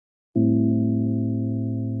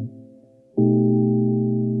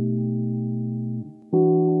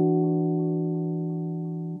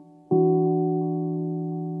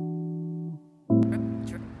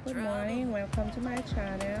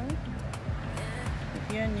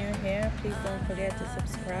you're new here, please don't forget to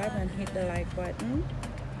subscribe and hit the like button.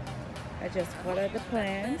 I just watered the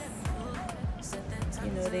plants.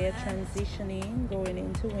 You know, they are transitioning, going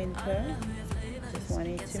into winter. Just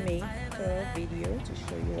wanted to make a video to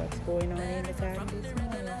show you what's going on in the garden this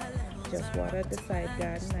morning. Just watered the side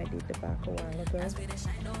garden. I did the back a while ago.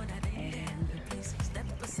 And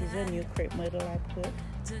this is a new crepe myrtle I put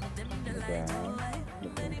in the ground.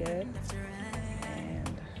 Looking good. And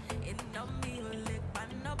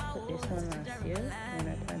put this one last year when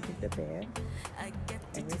I planted the bed.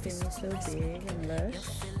 Everything is so big and lush.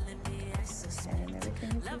 And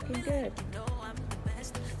everything is looking good.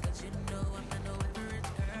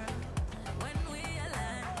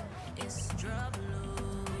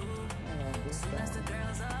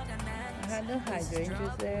 I had the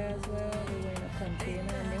hydrangeas there as well. They were in a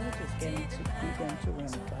container and they were just getting too big and too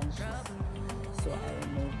rambunctious. So I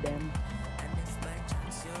removed them.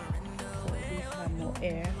 So these have no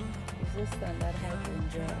air. This is a standard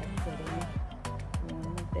hydrangea I put in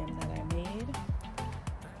one of them that I made.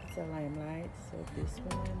 It's a limelight. So this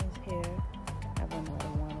one is here. I have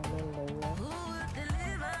another one a little lower.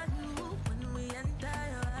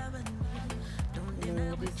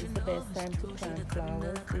 This is the best time to plant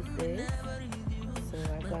flowers these days. So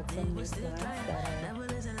I got some new plants that I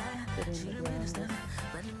put in the ground.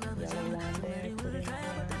 This yellow one there I put in the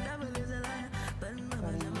ground.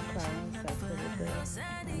 Got a new plants I put it there.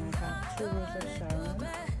 And I have 2 rows of Sharon.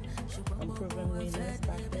 I'm proving winners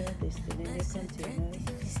back there. They're still in their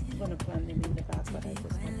containers. I'm going to plant them in the back, but I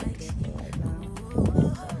just want to be careful right now.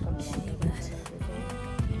 So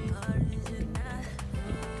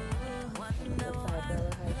I can water them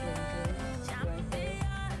and everything.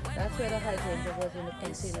 That's where the hydrangea was in the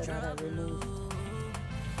container that I removed.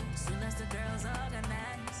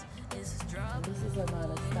 And this is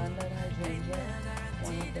another standard hydrangea.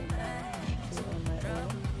 One of them I planted on my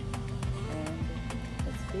own. And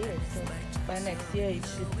it's big. So by next year it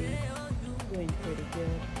should be doing pretty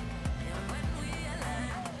good.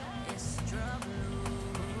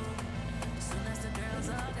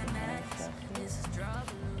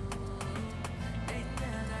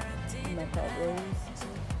 My top rose.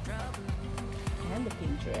 And the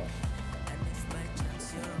pink dress.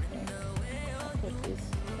 Okay. I put this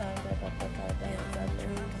plant that I put out there with that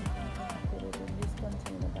rose. Put it in this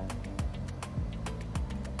container back here.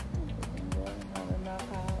 And put it there. Another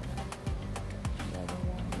knockout. Another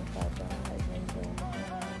one without the hydrangea in the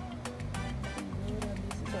ground. And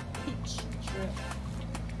this is a peach dress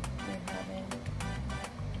we're having.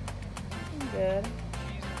 Good.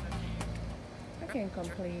 I can't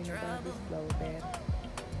complain about this flower bed.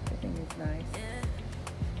 Everything is nice.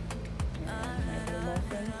 And my blue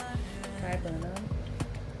muffin, viburnum.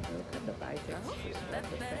 Look at the biceps strip of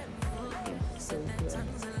the fence. It's so good.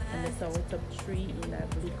 And there's always a tree in that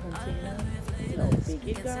blue container. You know how big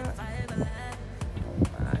it got? Oh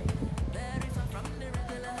my.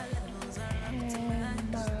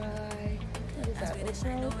 And my, what is that?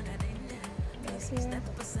 Okra? That's here.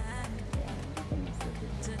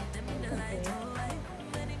 Yeah.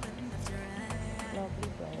 Lovely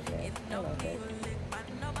flower bed. I love it.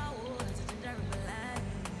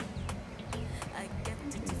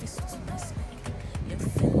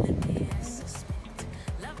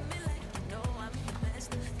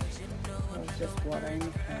 I was just watering the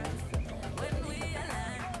plants and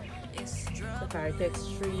the Cartex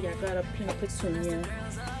tree. I got a pink petunia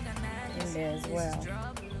in there as well.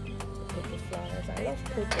 Purple flowers. I love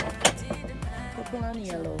purple. Purple and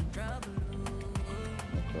yellow.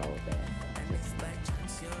 The flower bed.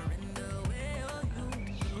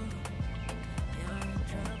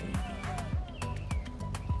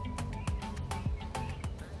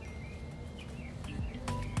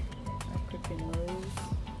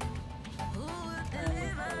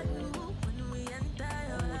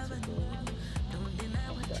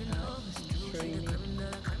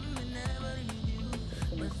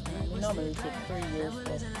 Normally take 3 years for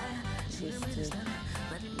this to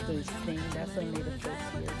do its thing. That's only the first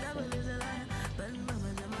year.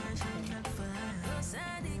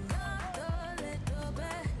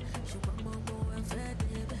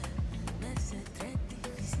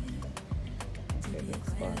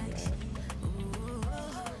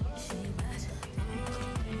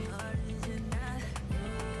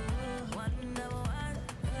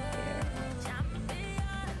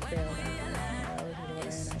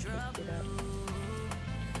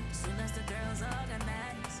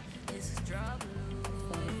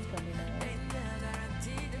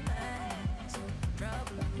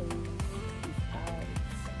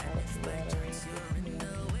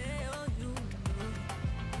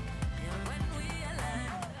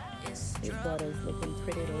 This border is looking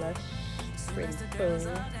pretty lush, pretty full.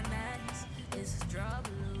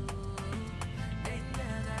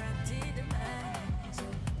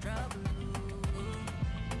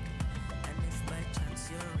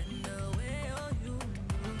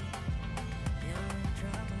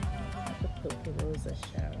 The purple Rosa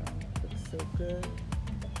Sharon looks so good.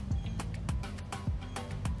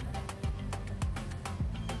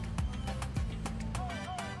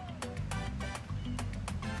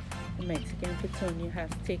 The Mexican petunia has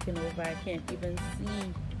taken over. I can't even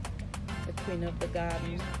see the queen of the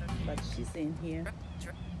garden, but she's in here.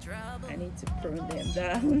 I need to prune them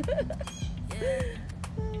down. I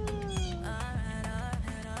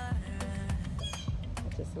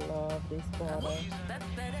just love this border.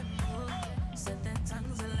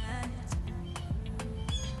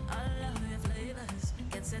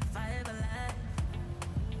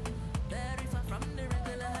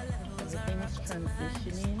 Everything is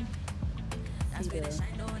transitioning. See the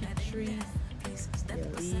trees, their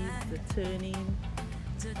leaves are turning.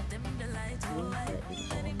 Winter is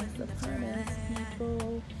almost upon us,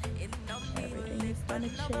 people. Everything is gonna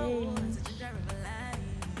change.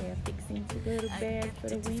 They're fixing to go to bed for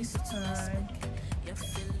the winter time.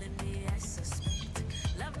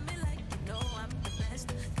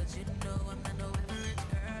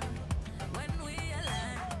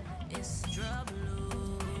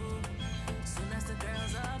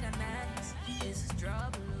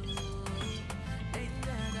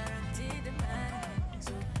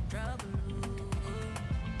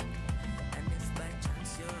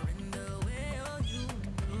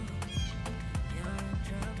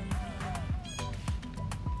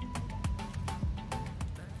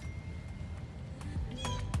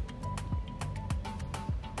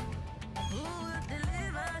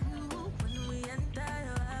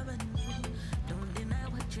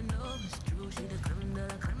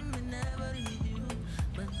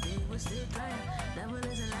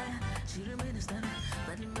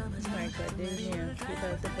 But then yeah, she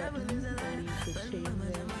does the buttons, and you should change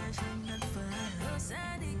them.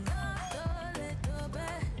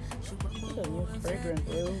 Look at your fragrant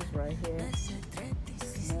rose right here.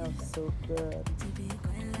 Smells so good.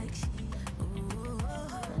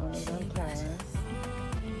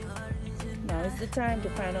 Now is the time to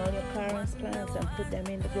find all your Clarence plants and put them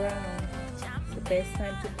in the ground. The best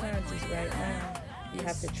time to plant is right now. You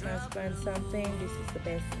have to transplant something, this is the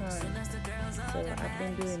best time. So I've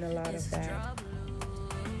been doing a lot of that.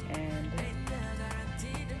 And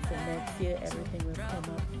for next year, everything will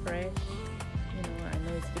come up fresh. You know, I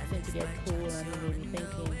know it's fixing to get cool and you may be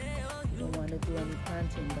thinking you don't want to do any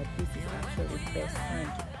planting, but this is actually the best time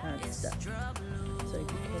to plant stuff. So if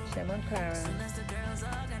you catch them on Clarence,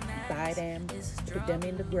 buy them, put them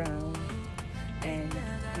in the ground, and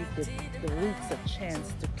give the roots a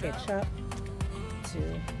chance to catch up to,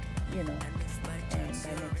 you know, and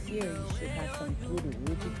by next year you should have some good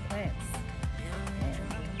rooted plants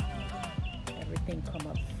and everything come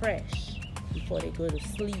up fresh before they go to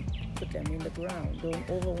sleep. Put them in the ground. Don't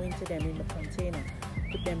overwinter them in the container.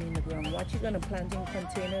 Put them in the ground. What you're going to plant in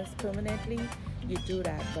containers permanently, you do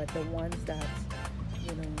that, but the ones that,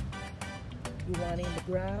 you know, you want in the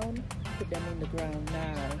ground, put them in the ground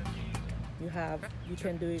now. You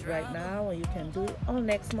can do it right now, or you can do it, or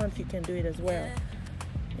next month you can do it as well.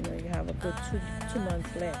 You know, you have a good two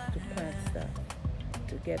months left to plant stuff,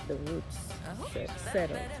 to get the roots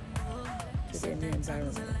settled to their new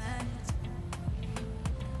environment.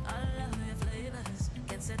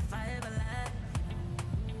 This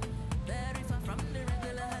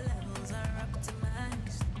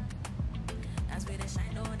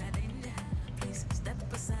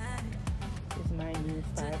is my new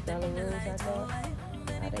 $5 rose I got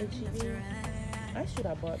at HEB. I should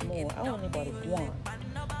have bought more. I only bought one.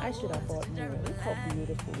 I should have bought more. Look how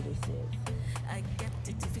beautiful this is.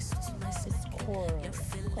 It's coral. Look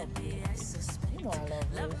how beautiful. You know I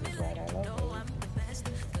love roses, right? I love roses.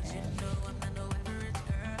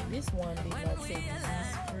 And this one did not say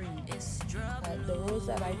disease free. The rose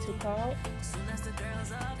that I took out,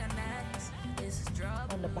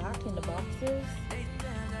 on the back in the boxes,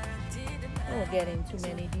 they were getting too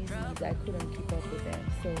many diseases. I couldn't keep up with them.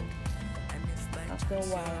 So after a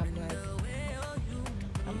while, I'm like,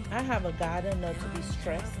 I have a garden not to be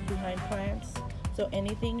stressed behind plants. So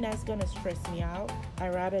anything that's going to stress me out, I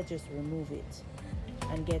rather just remove it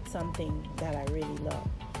and get something that I really love.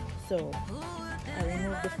 So I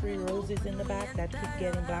removed the free roses in the back that keep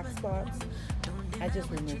getting black spots. I just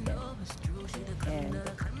removed them and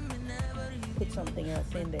put something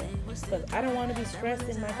else in there, because I don't want to be stressed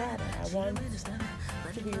in my garden. I want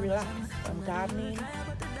to be relaxed. I'm gardening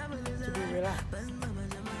to be relaxed.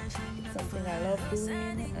 something I love doing,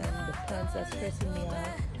 and the plants are stressing me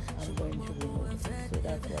out, I'm going to remove it. So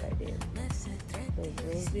that's what I did. Those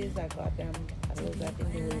roses, I got them at Lowe's, I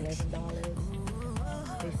think they were $11.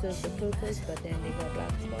 They serve the purpose, but then they got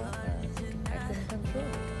black spot, and I couldn't control it.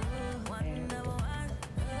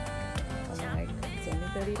 And I'm like, it's only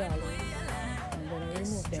 $30. I'm going to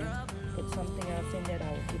remove them, put something else in there that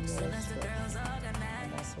will give me less stress.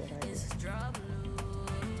 And that's what I did.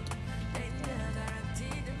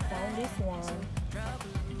 Found this one.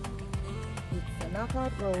 It's a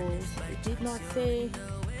knockout rose. It did not say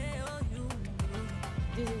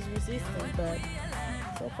this is resistant, but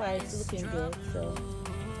so far it's looking good. So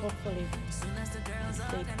hopefully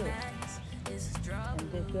stay put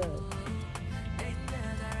and be good.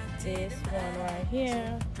 This one right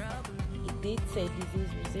here, it did say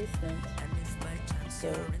disease resistant,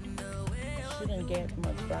 so shouldn't get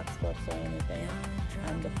much black spots or anything.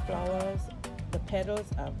 And the flowers, the petals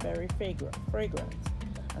are very fragrant,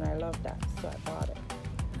 and I love that, so I bought it.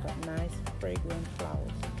 Got nice fragrant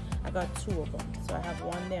flowers. I got 2 of them, so I have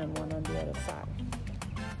one there and one on the other side.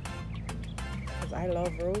 Because I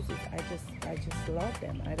love roses, I just love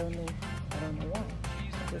them. I don't know why.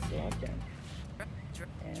 I just love them.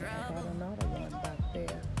 And I got another one back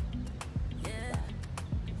there.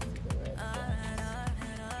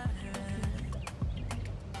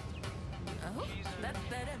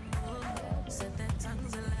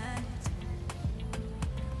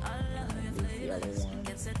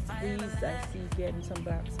 These I see getting some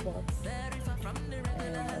black spots,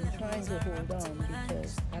 and I'm trying to hold on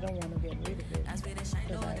because I don't want to get rid of it because I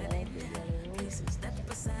love the yellow roses.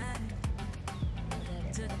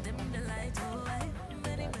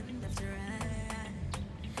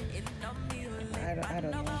 I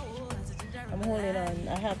don't know. I'm holding on.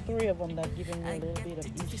 I have 3 of them that are giving me a little bit of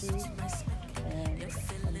issues, and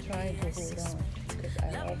I'm trying to hold on because I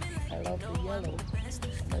love the yellow.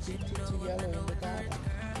 I'm addicted to yellow in the garden.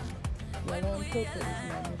 Yellow and purple is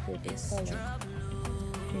my favorite color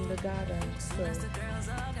in the garden. So as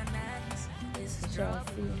y'all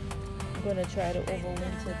see, I'm gonna try to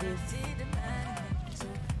overwinter this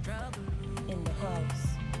in the house.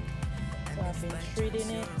 So I've been treating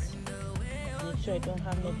it, make sure I don't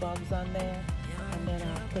have no bugs on there, and then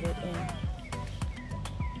I'll put it in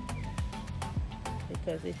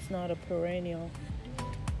because it's not a perennial.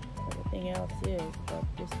 Everything else is, but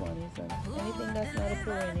this one isn't. Anything that's not a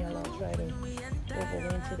perennial, I'll try to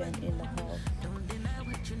overwinter them in the house.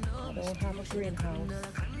 I don't have a greenhouse.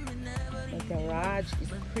 My garage is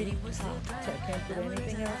pretty hot, so I can't put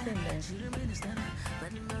anything else in there. I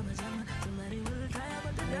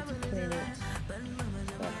need to clean it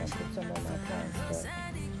so I can put some of my plants, but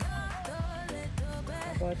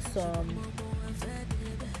I bought some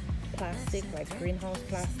plastic, like greenhouse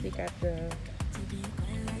plastic at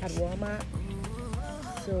Walmart.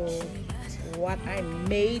 So what I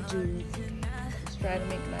may do is try to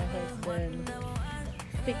make my husband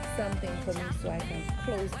fix something for me so I can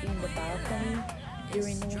close in the balcony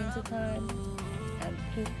during the winter time and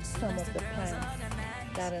put some of the plants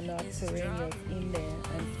that are not perennials in there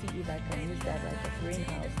and see if I can use that like a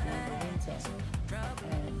greenhouse during the winter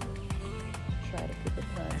and try to put the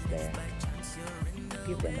plants there,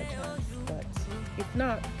 give them a chance. But if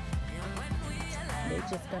not, they're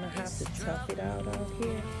just gonna have to tough it out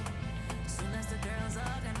here.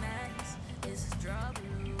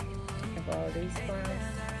 Of all these plants,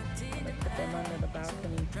 I'm gonna put them under the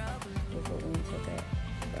balcony with a winter there.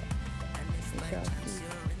 But we shall see.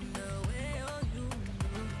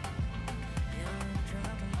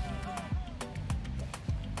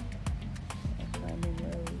 Climbing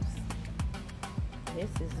rose.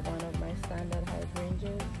 This is one of my standard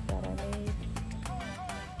hydrangeas that I made.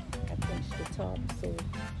 I pinched the top so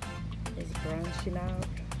it's branching out.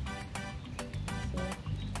 So.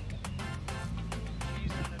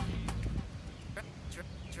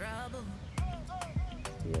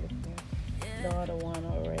 It's beautiful. The other one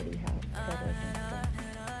already has petals and stuff.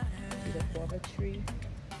 See the guava tree?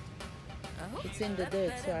 It's in the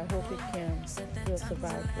dirt, so I hope it can still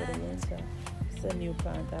survive for the winter. It's a new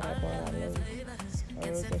plant that I bought at Lowe's. A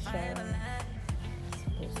Roseapples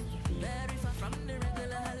supposed to be pink.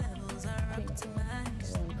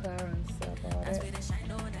 One Clarence, I bought it.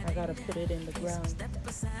 I gotta put it in the ground.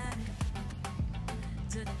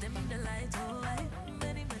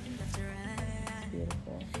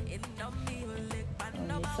 Beautiful.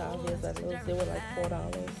 Only salvias at Lowe's, they were like $4.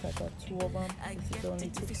 I got 2 of them. This is only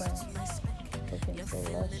 2 plants. Looking so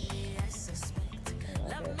lush. I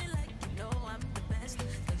love it.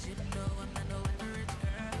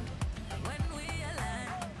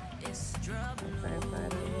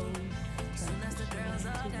 Firefighter rose.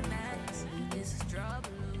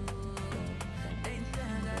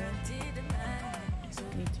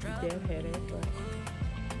 Need to be dead-headed, but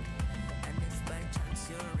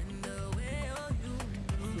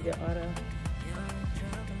see the other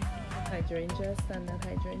hydrangeas, standard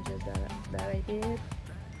hydrangeas that I did.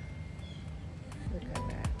 Look at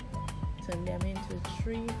that. Turn them into a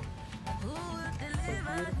tree.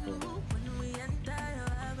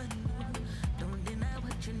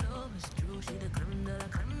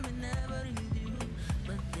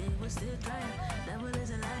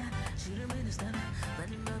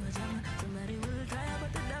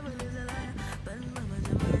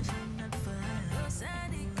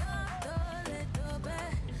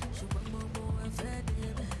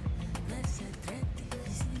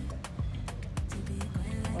 So beautiful.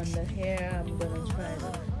 On the hair, I'm gonna try to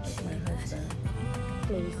make my husband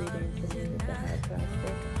close it in for me with the hard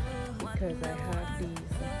plastic because I have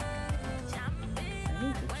these. I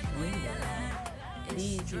need to trim them.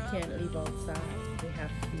 These you can't leave outside. They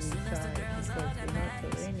have to be inside because they're not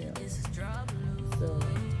perennial. So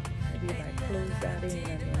maybe if I close that in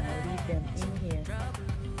and then I leave them in here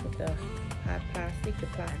with the hard plastic, the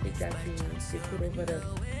plastic that you put over the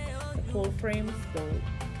cold frames, the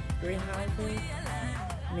greenhouses.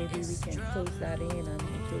 Maybe we can close that in and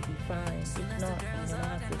it will be fine. If not, I'm gonna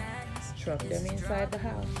have to truck them inside the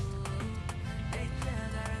house.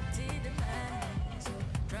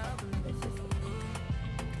 This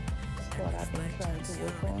is what I've been trying to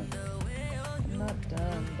work on. I'm not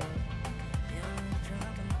done, but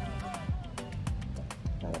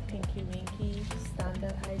got a pinky winky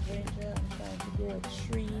standard hydrangea. I'm trying to do a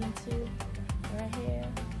tree into right here.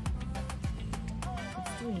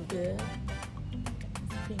 It's doing good.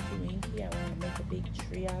 Pinky winky. I want to make a big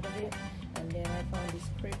tree out of it. And then I found this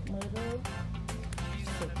crepe myrtle.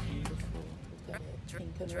 So beautiful. Look at it,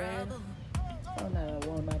 pink and red. Found that at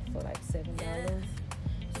Walmart for like $7.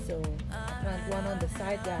 So I planted one on the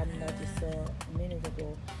side garden that you saw a minute ago.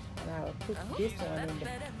 And I'll put this one in the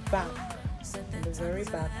back, in the very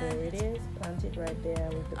back where it is. Plant it right there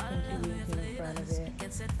with the pinky winky in front of it.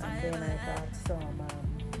 And then I got some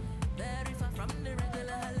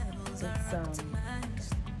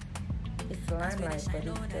it's limelight, but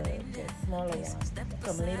it's the smaller one.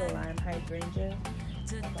 Some little lime hydrangea.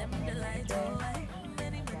 I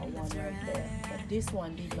got one right there. But this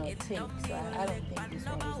one did not take, so I don't think this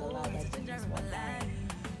one is allowed. I think this one,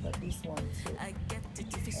 but this one too. And I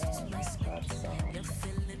got some,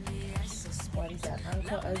 what is that,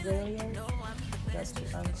 anchor azaleas? That's the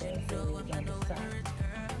anchor azaleas on the side.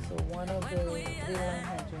 So one of the little lime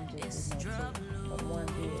hydrangeas did not take, but one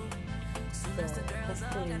did. So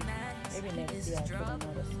hopefully, maybe next year I'll put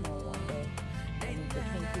another small one there. I need the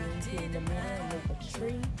pinky winky in the middle and make a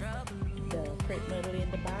tree. The crepe myrtle in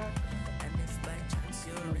the back.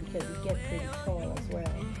 Because it gets pretty tall as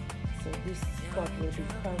well. So this spot will be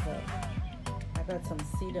covered. I got some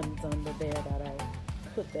sedums under there that I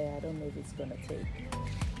put there. I don't know if it's gonna take.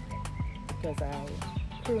 Because I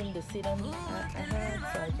pruned the sedums I had,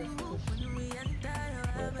 so I just put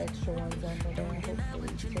the extra ones under there. Hopefully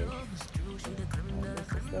it takes. And this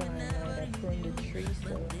is the limelight. I pruned the tree, so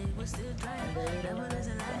and the little ones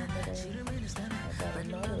under there. I got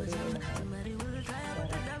another little one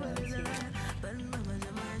that I planted right there.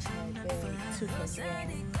 Two as well.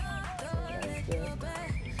 So that's good.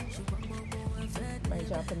 My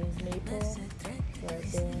Japanese maple right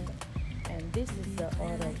there. And this is the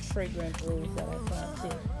other fragrant rose that I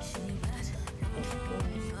planted.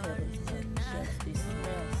 They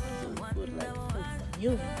smell so good, like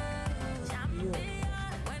perfume. Beautiful.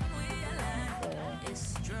 So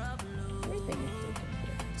everything is looking good.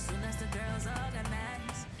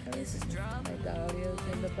 My dahlias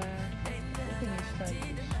in the back. Everything is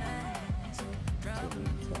transitioning to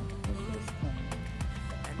winter.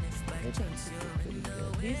 Everything's pretty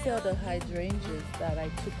good. These are the hydrangeas that I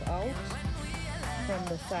took out from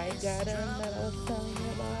the side garden that I was telling you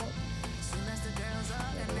about.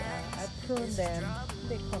 I pruned them.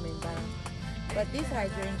 They're coming back. But these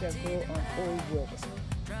hydrangeas grow on old wood.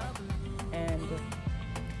 And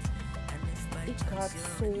it got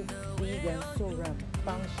so big and so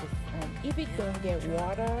rambunctious. And if it don't get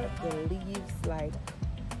water, the leaves like,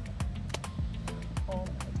 oh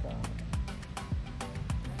my God.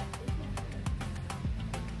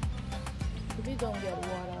 If it don't get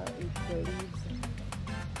water, the leaves.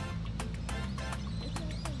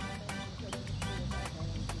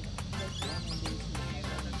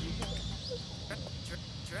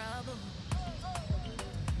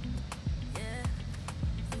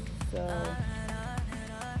 So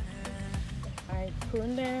I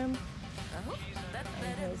pruned them,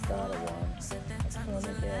 and here's the other one. I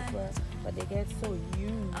clone there as well, but they get so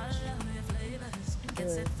huge.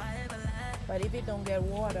 Good. But if it don't get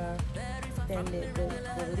water, then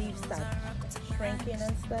the leaves start shrinking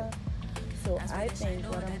and stuff. So I think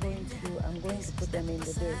what I'm going to do, I'm going to put them in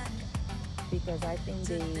the dirt, because I think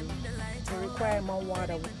they require more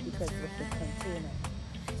water because of the container.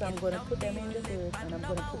 So I'm going to put them in the dirt, and I'm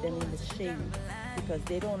going to put them in the shade because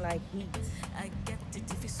they don't like heat.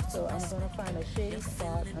 So I'm going to find a shady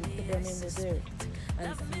spot and put them in the dirt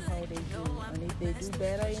and see how they do. And if they do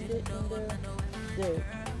better in the dirt,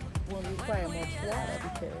 won't require much water,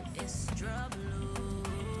 because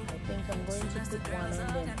I think I'm going to put one of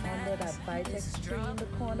them under that vitex tree in the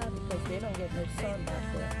corner, because they don't get no sun back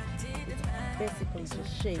there. It's basically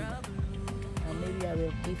just shade. And maybe I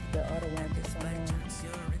will give the other one to someone.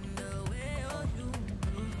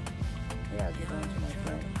 Yeah, I'll give one to my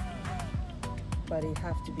friend. But it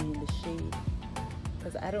have to be in the shade,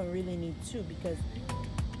 because I don't really need two, because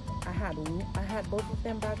I had both of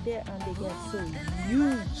them back there and they get so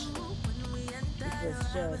huge. It was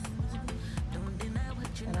just,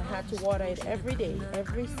 and I had to water it every day,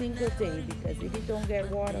 every single day, because if it don't get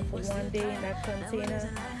water for one day in that container,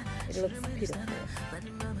 it looks pitiful.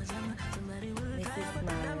 This is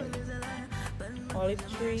my olive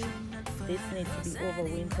tree. This needs to be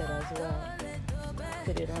overwintered as well.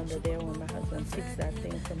 Put it under there when my husband fixes that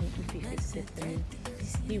thing for me. If he fixes it for me,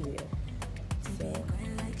 he will. So,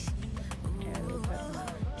 and look at my,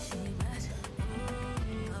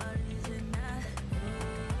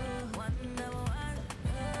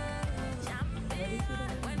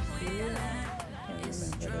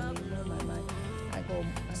 I get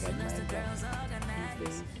my drops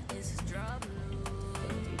these days. So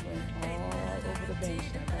it went all over the bench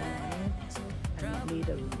that I wanted, and it made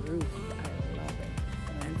a roof. I love it.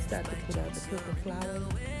 And when we start to put out the purple flowers,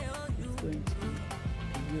 it's going to be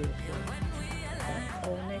beautiful. That's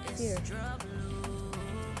all next year.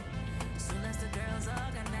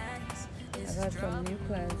 I've had some new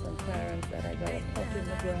plants and clarence that I got up in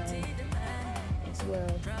the ground as well.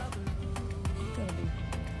 It's gonna be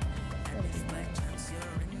nice.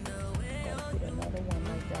 Gotta put another one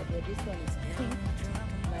like that. But this one is pink,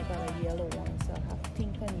 and I got a yellow one, so I have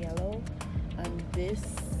pink and yellow. And this,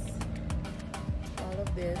 all of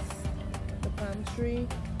this, the palm tree,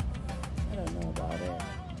 I don't know about it.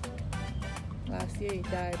 Last year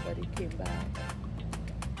it died, but it came back.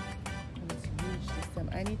 And it's huge this time.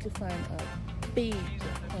 I need to find a big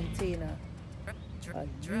container, a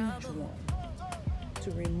huge one,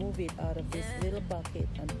 to remove it out of this little bucket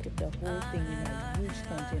and put the whole thing in a huge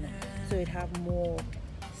container, so it have more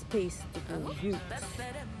space to go roots.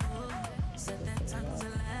 I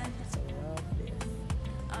love this.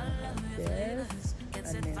 I have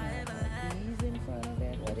this, and then I have these in front of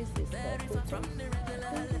it. What is this called?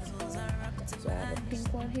 So I have a pink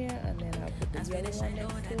one here, and then I'll put the yellow one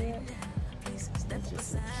next to it. It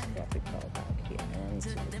just looks tropical back here. I want it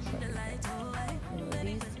to look tropical. You know,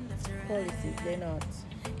 these policies, they're not,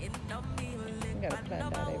 you gotta plant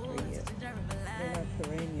that every year. They're not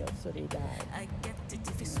perennial, so they die.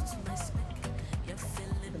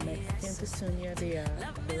 The Mexican petunia, they are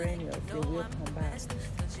perennials. They will come back.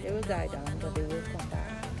 They will die down, but they will come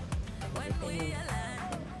back. Everything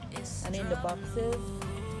is, and in the boxes,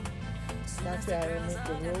 that's where I remove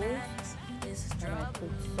the rose, and I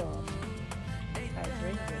put some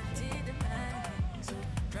hydrangeas in it.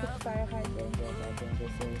 Put fire hydrangeas, I think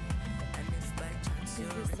this is. This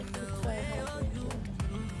is the put fire hydrangea.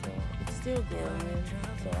 So it's still growing,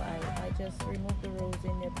 so I just remove the rose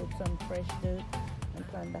in there, put some fresh dirt, and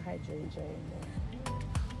plant the hydrangea in there.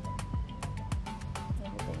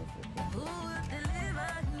 Everything is looking good.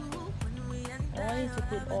 I wanted to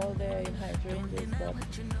put all there in hydrangeas, but I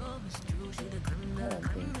don't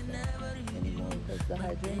think so anymore, because the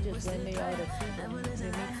hydrangeas, when they are out of season, they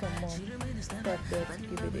need some more stuff there to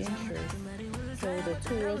give it interest. So the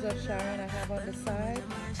 2 rows of Sharon I have on the side,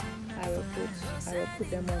 I will put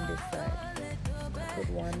them on this side. Put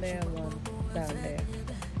one there and one down there.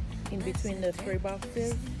 In between the 3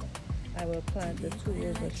 boxes, I will plant the 2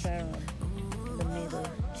 rows of Sharon in the middle,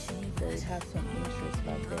 so it has some interest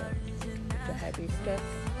back there. The hibiscus,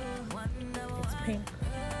 it's pink.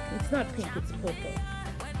 It's not pink, it's purple.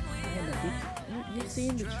 You see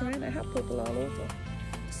in the trend, I have purple all over.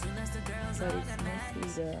 But it's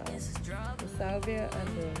mostly the salvia and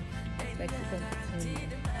the Mexican petunia.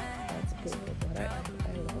 That's purple, but I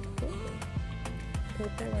love purple.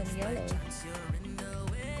 Purple and yellow.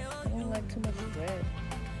 I don't like too much red.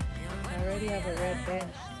 I already have a red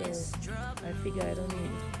bench, so I figure I don't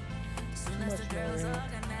need too much more red.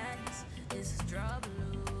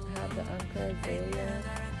 I have the anchor azalea.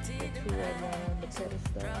 the two red one on the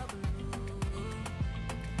pedestal.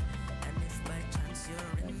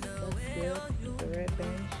 That's good. The red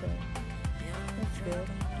bench. That's good.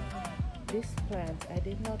 This plant, I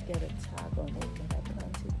did not get a tag on it, but I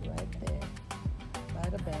planted right there by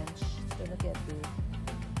the bench. It's gonna get big.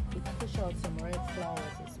 It push out some red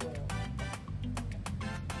flowers as well.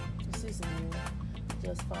 This is new.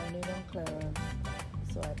 Just found it on clearance,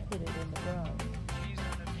 so I put it in the ground.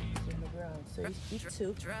 It's in the ground, so it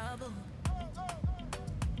took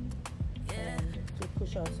and to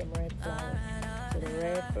push out some red flowers. So the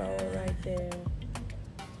red flower right there,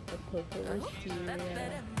 the purple wisteria up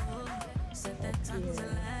here,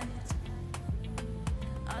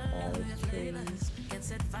 olive trees, and this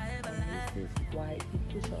is white. It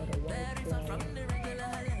push out a white flower.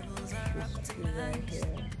 This tree right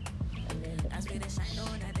here. And then the peach, and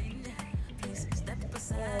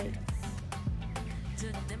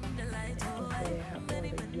they have all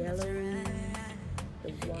the yellow, the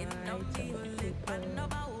white, and the purple.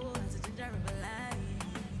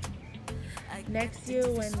 Next year,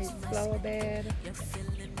 when this flower bed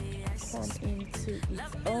comes into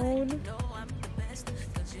its own,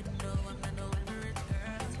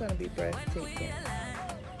 it's gonna be breathtaking.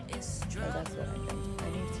 So that's what I think. I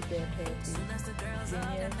need to get her the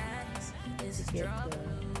zinnia to get the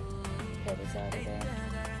petals out of there.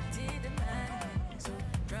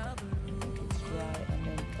 It's dry and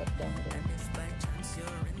then cut down the tree because it's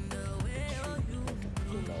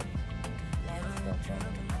full of live stuff on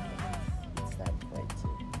it. It's not quite to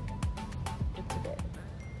put to bed.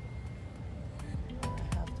 I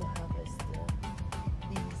have to harvest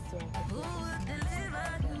these so I can put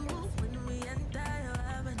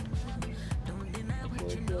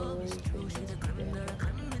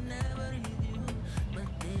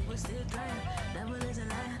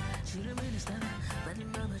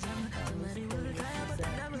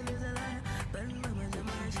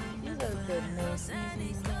the most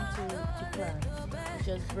easy thing to plant. You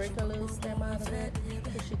just break a little stem out of it,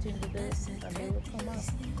 push it in the dirt, and they will come up.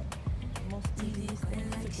 Most easiest thing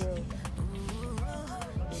to grow.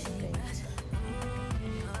 These things.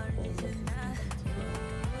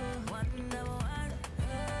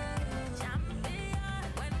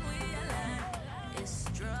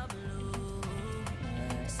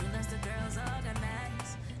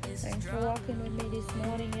 Thanks for walking with me this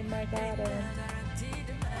morning in my garden.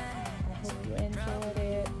 I hope you enjoyed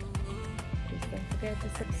it. Please don't forget to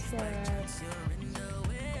subscribe.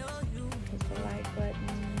 Hit the like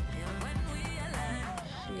button.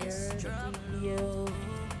 Share the video.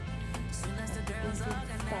 If it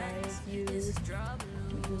inspires you to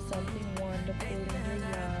do something wonderful in your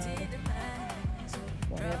yard.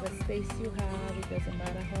 Whatever space you have, it doesn't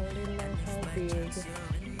matter how little or how big.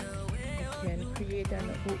 You can create an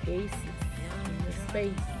oasis in your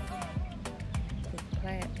space with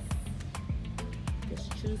plants. Just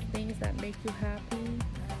choose things that make you happy.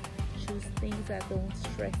 Choose things that don't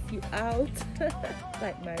stress you out,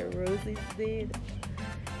 like my roses did.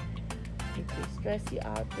 If they stress you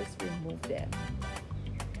out, just remove them.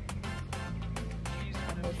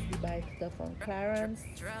 I mostly buy stuff on clearance,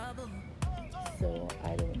 so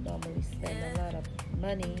I don't normally spend a lot of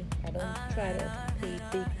money. I don't try to pay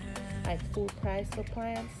big, like full price for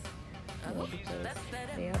plants, because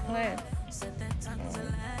they are plants.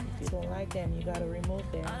 If you don't like them, you gotta remove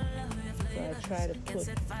them. So I try to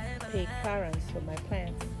pay clearance for my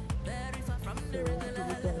plants. So if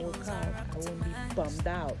it don't work out, I won't be bummed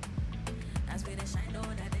out.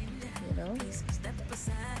 You know?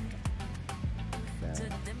 So,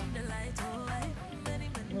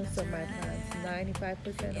 most of my plants,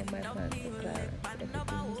 95% of my plants are clearance.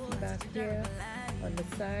 Everything you see back here on the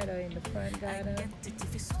side or in the front garden,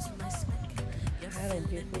 I don't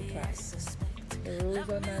give full price. The rose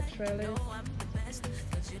on that trellis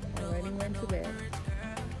already went to bed.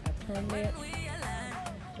 I pruned it,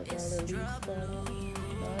 took all the leaves from it.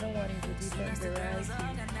 The other one is a different variety.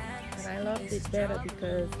 And I loved it better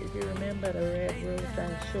because if you remember the red rose that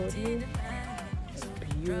I showed you, it's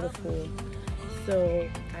beautiful. So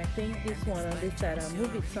I think this one on this side, I'll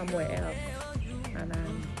move it somewhere else. And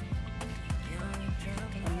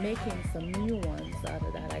I'm making some new ones out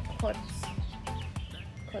of that. I cut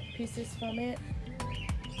pieces from it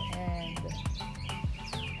and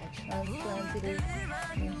I transplanted it.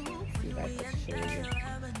 See if I can show you.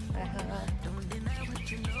 I have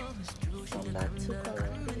some that took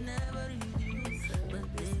already.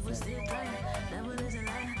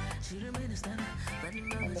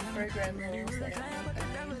 And the fragrant rose that I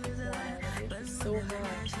made, it's so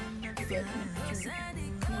hard to get to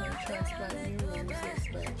transplant new roses,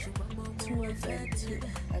 but two of them too.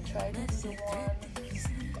 I tried to do one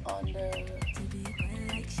on the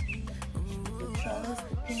trellis,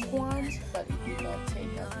 the pink one, but it did not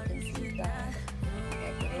take, as you can see, that,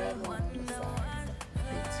 like the red one on the side.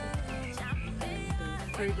 It took out. And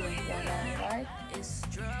the fragrant one on the right, I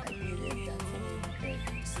did it, that's a little bit,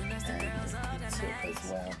 and it took as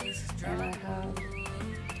well.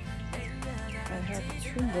 And I have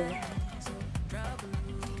two more.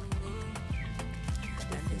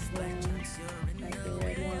 This is one, like the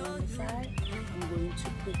red one on the side. I'm going to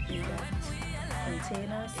put in that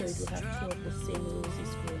container so it will have two of the same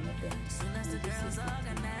roses growing up there. And this is the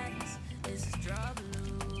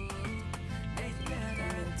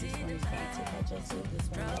this one is going to, I just did this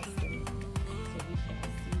one yesterday, so we shall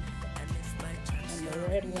see. And the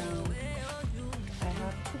red one, I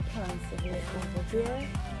have two plants of it over there.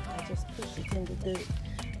 I just pushed it in the dirt,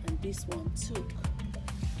 and this one took.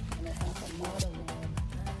 And I have another one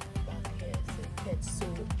back here, so it's so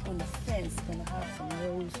on the fence, gonna have some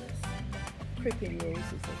roses, creeping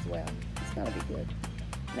roses as well. It's gonna be good.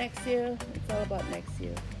 Next year, it's all about next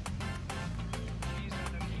year.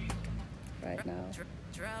 Right now,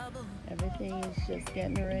 everything is just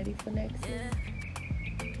getting ready for next year.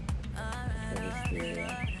 For this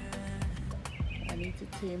year, I need to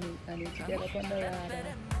tame it. I need to get up on the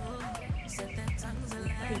ladder,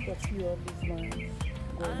 pick a few of these lines,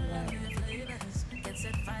 going right.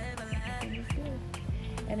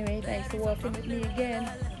 Anyway, thanks for walking with me again.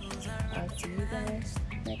 I'll see you guys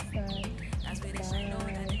next time. Bye.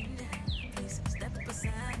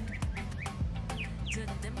 To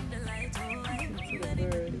the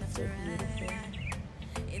bird, it's so beautiful.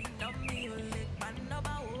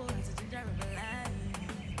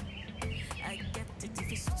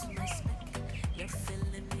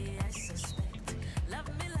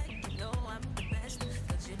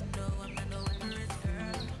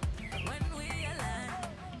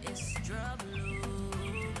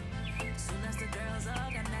 Soon as the girls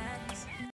organize.